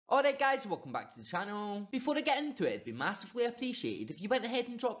Alright guys, welcome back to the channel. Before I get into it, it'd be massively appreciated if you went ahead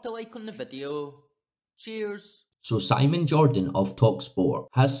and dropped a like on the video. Cheers. So Simon Jordan of TalkSport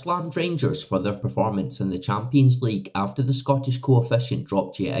has slammed Rangers for their performance in the Champions League after the Scottish coefficient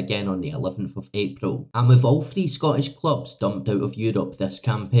dropped yet again on the 11th of April. And with all three Scottish clubs dumped out of Europe this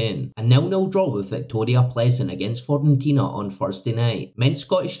campaign, a 0-0 draw with Victoria Pleasant against Fiorentina on Thursday night meant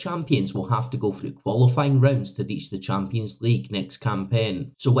Scottish champions will have to go through qualifying rounds to reach the Champions League next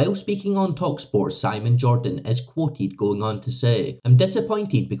campaign. So while speaking on TalkSport, Simon Jordan is quoted going on to say, "I'm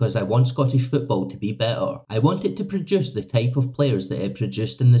disappointed because I want Scottish football to be better. I want it to produce the type of players that it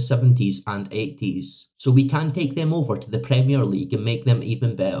produced in the 70s and 80s. So we can take them over to the Premier League and make them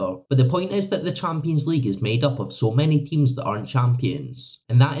even better. But the point is that the Champions League is made up of so many teams that aren't champions.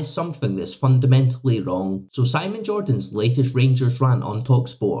 And that is something that's fundamentally wrong." So Simon Jordan's latest Rangers rant on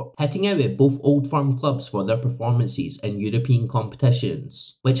TalkSport, hitting out at both Old Firm clubs for their performances in European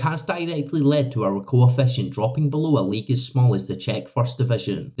competitions, which has directly led to our coefficient dropping below a league as small as the Czech First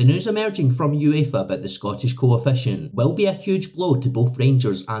Division. The news emerging from UEFA about the Scottish coefficient will be a huge blow to both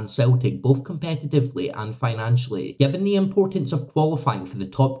Rangers and Celtic, both competitively and financially, given the importance of qualifying for the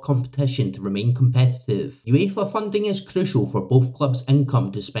top competition to remain competitive. UEFA funding is crucial for both clubs'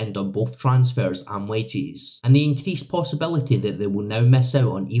 income to spend on both transfers and wages, and the increased possibility that they will now miss out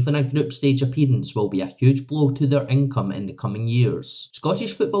on even a group stage appearance will be a huge blow to their income in the coming years.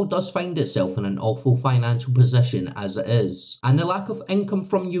 Scottish football does find itself in an awful financial position as it is, and the lack of income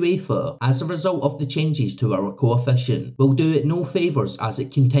from UEFA as a result of the changes to our coefficient will do it no favours as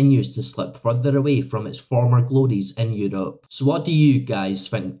it continues to slip further away from its former glories in Europe. So what do you guys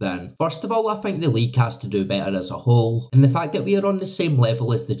think then? First of all, I think the league has to do better as a whole, and the fact that we are on the same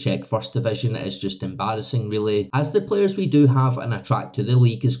level as the Czech First Division is just embarrassing really, as the players we do have and attract to the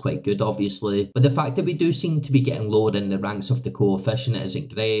league is quite good obviously, but the fact that we do seem to be getting lower in the ranks of the coefficient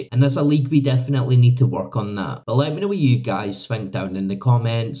isn't great, and as a league we definitely need to work on that. But let me know what you guys think down in the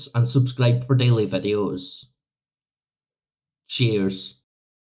comments, and subscribe for daily videos. Cheers.